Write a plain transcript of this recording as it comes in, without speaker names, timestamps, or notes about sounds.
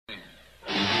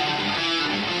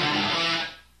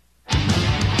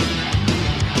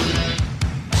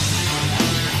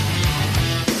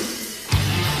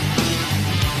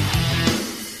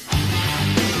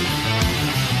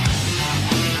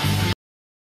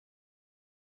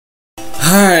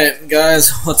Alright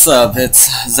guys, what's up? It's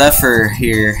ZepheR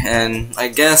here, and I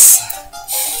guess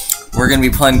we're gonna be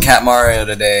playing Cat Mario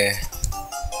today.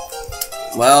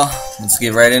 Well, let's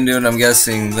get right into it. I'm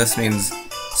guessing this means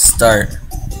start.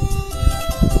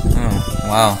 Oh,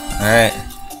 wow. Alright.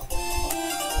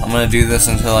 I'm gonna do this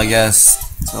until I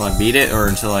beat it or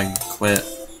until I quit.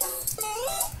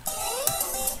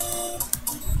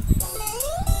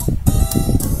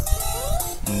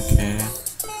 Okay.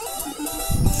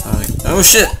 Oh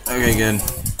shit! Okay, good.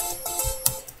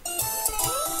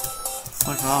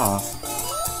 Fuck off.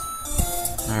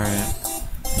 Alright.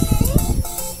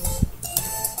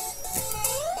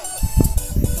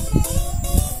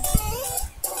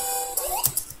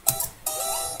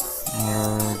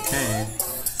 Okay.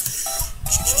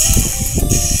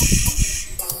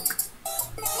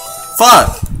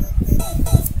 Fuck!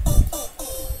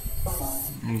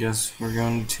 I guess we're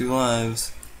going to 2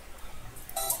 lives.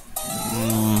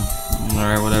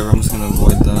 Alright, whatever, I'm just gonna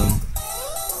avoid them.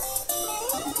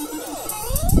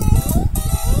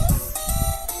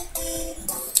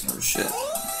 Oh shit.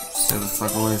 Stay the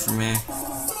fuck away from me.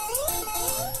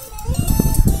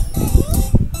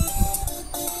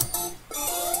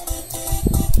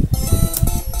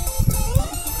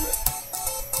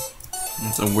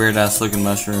 It's a weird ass looking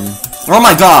mushroom. Oh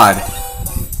my god!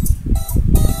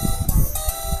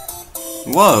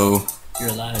 Whoa! You're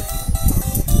alive. I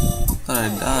thought I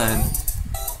died.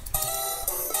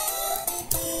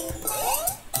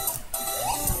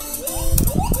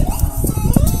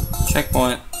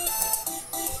 Checkpoint.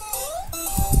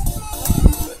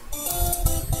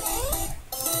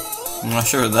 I'm not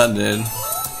sure what that did.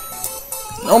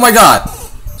 Oh my god!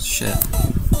 Shit.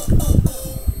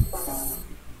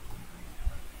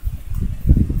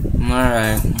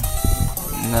 Alright.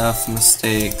 Enough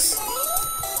mistakes.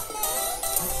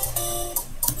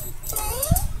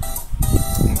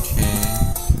 Okay.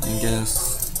 I guess.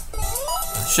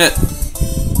 Shit!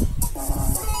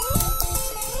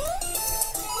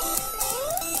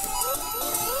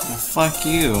 Fuck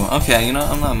you. Okay, you know,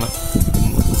 I'm not.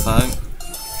 What the fuck?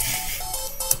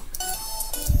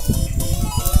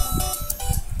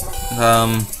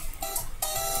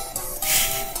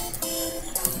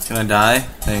 Can I die?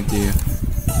 Thank you.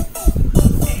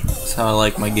 That's how I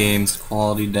like my games.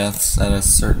 Quality deaths at a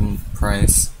certain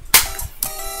price.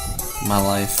 My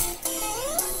life.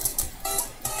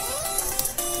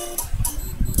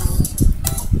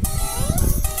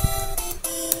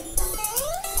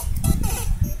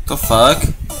 The fuck?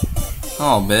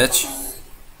 Oh, bitch.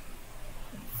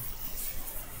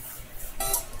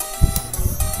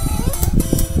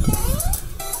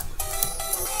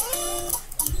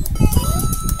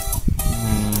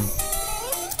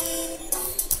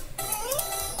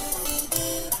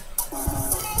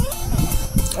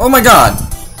 Oh my god!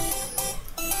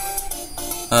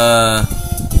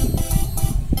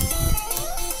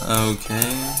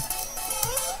 Okay.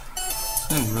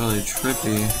 This is really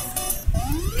trippy.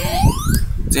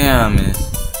 Damn it.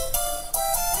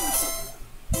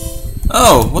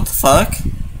 Oh, what the fuck?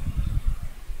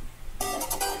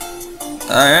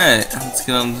 Alright, let's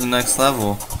get on to the next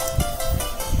level.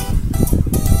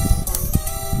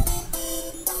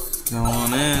 Go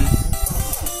on in.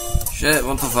 Shit,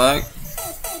 what the fuck?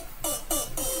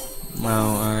 Oh,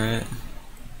 alright.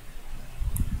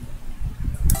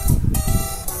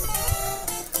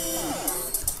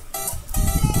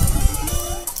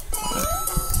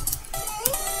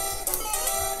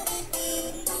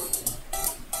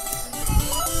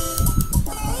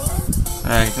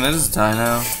 Alright, can I just die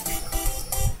now?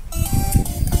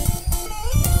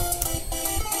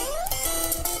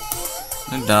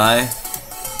 Can I die?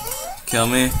 Kill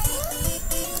me?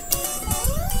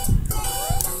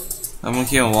 I'm gonna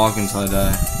keep on walking until I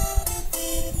die.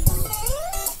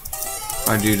 If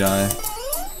I do die.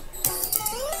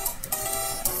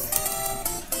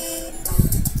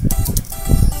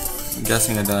 I'm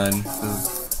guessing I died.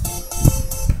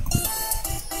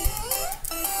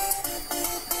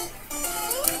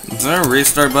 Is there a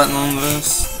restart button on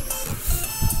this?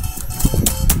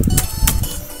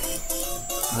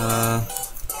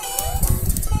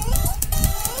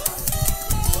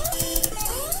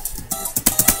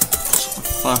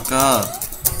 Fuck up.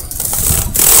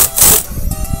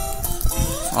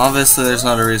 Obviously there's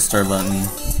not a restart button.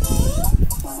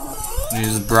 You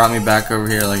just brought me back over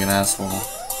here like an asshole.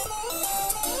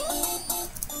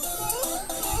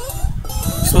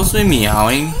 You're supposed to be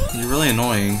meowing? You're really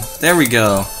annoying. There we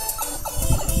go.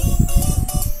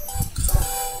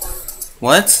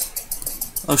 What?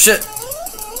 Oh shit.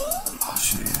 Oh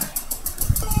shit.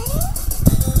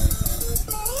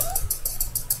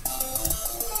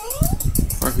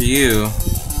 Fuck you.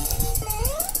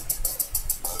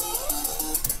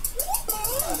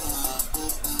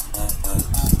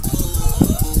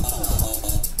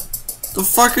 The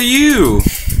fuck are you?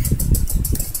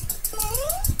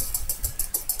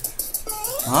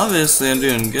 Obviously I'm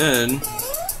doing good.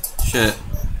 Shit.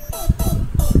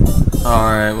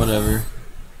 Alright, whatever.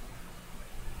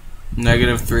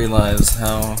 -3 lives.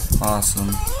 How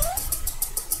awesome.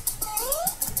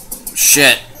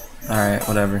 Shit. Alright,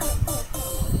 whatever.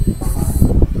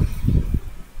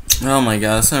 Oh my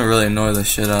god, that's gonna really annoy the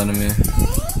shit out of me.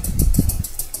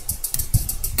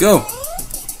 Go!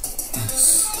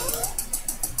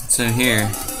 What's in here?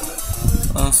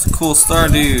 Oh, it's a cool star,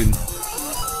 dude.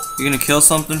 You gonna kill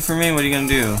something for me? What are you gonna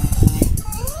do?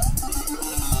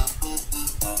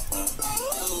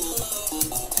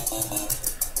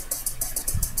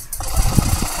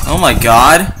 Oh my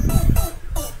god!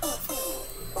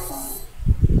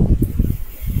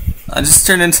 I just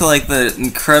turned into like the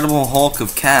Incredible Hulk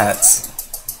of cats.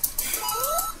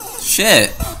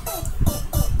 Shit!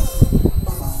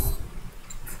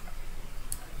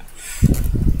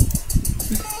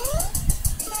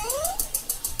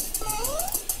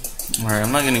 Alright,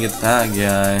 I'm not gonna get that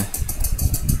guy.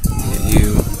 Get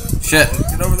you. Shit!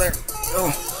 Get over there!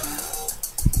 Oh!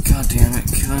 God damn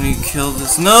it, let me kill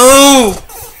this. No!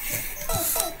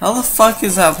 How the fuck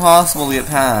is that possible to get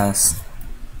past?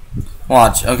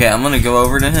 Watch, okay, I'm gonna go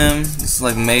over to him. This is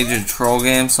like major troll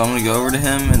game, so I'm gonna go over to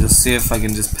him and just see if I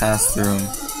can just pass through him.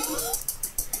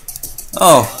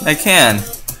 Oh, I can!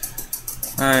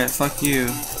 Alright, fuck you.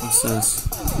 What's this?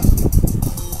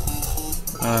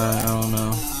 I don't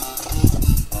know.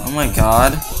 Oh my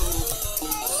god.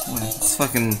 It's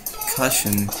fucking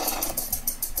cushion.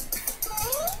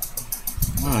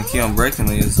 I'm gonna keep on breaking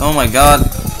these. Oh my god!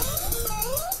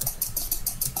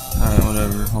 Alright,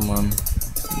 whatever. Hold on.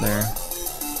 There.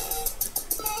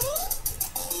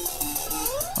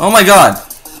 Oh my god!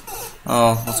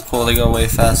 Oh, that's cool. They go way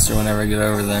faster whenever I get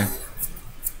over there.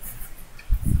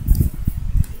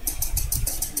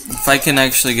 If I can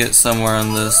actually get somewhere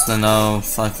on this, then oh,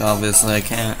 fuck, obviously I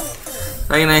can't.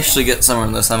 If I can actually get somewhere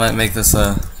on this, I might make this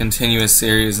a continuous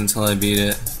series until I beat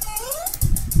it.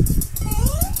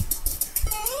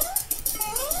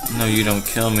 No, you don't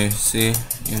kill me, see?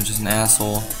 You're just an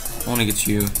asshole. I wanna get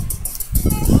you.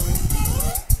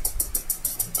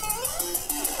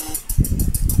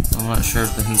 I'm not sure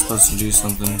if the hint's supposed to do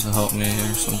something to help me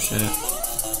or some shit.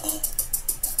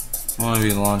 I wanna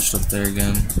be launched up there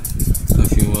again,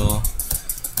 if you will.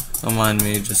 Don't mind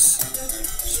me, just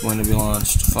want to be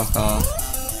launched. Fuck off.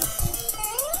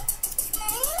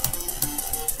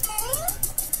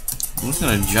 I'm just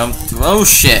gonna jump through. Oh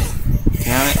shit!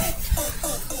 Damn it.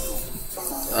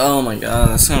 Oh my god,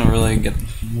 that's gonna really get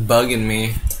bugging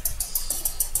me.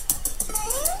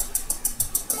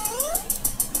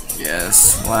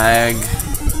 Yes, lag.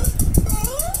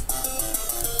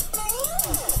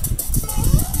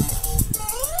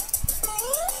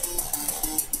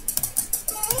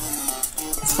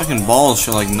 These fucking balls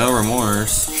show like no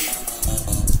remorse.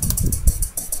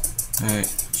 Alright,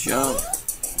 jump.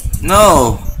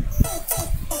 No!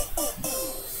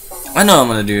 I know what I'm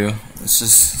gonna do. It's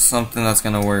just something that's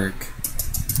gonna work.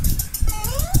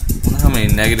 I wonder how many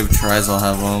negative tries I'll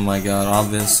have. Oh my god,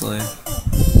 obviously.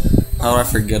 How would I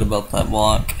forget about that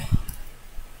block?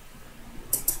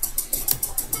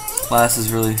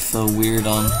 Glasses really feel weird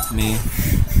on me.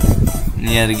 And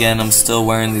yet again, I'm still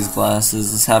wearing these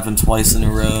glasses. This happened twice in a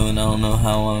row, and I don't know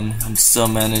how I'm still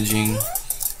managing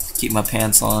to keep my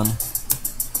pants on.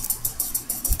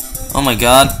 Oh my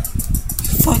god.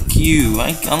 Fuck you.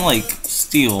 I'm like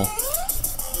steel.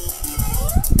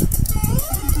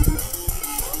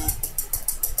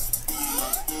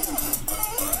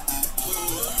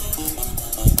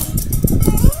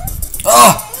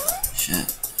 Oh! Shit.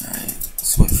 Alright.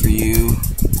 Let's wait for you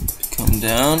to come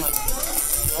down.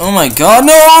 Oh my god,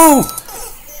 no!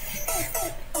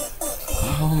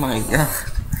 Oh my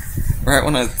god. Right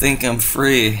when I think I'm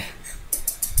free.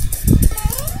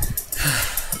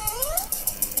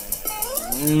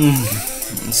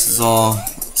 This is all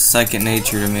second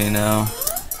nature to me now.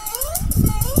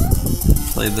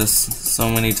 Played this so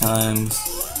many times.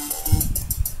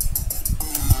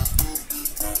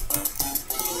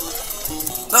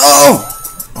 Oh!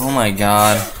 Oh my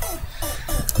god.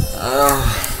 Oh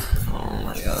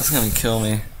my god, that's gonna kill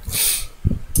me.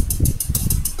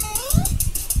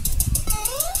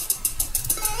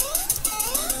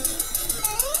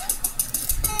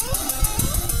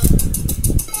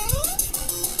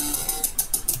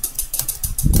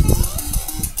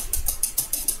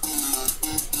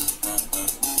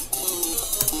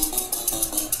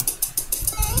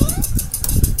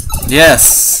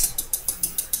 Yes!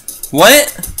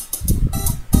 What?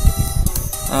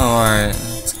 Oh, alright.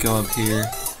 Let's go up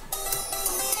here.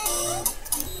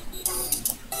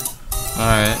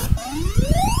 Alright.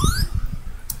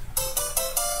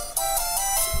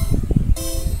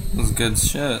 That was good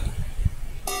shit.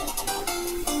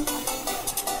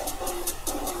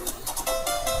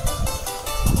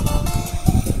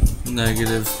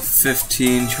 Negative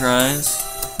 15 tries.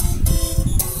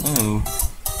 Oh.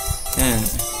 Can't.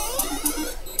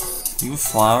 You a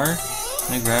flower?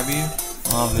 Can I grab you?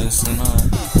 Obviously not.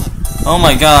 Oh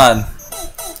my god.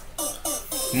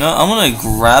 You know, I'm gonna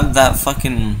grab that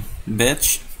fucking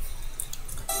bitch.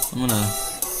 I'm gonna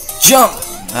jump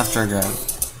after I grab it.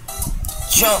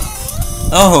 Jump!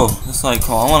 Oh, that's like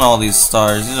cool. I want all these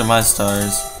stars. These are my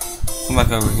stars. Come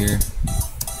back over here.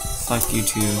 Fuck you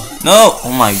too. No!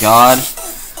 Oh my god.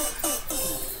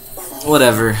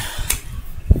 Whatever.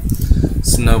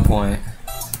 It's no point.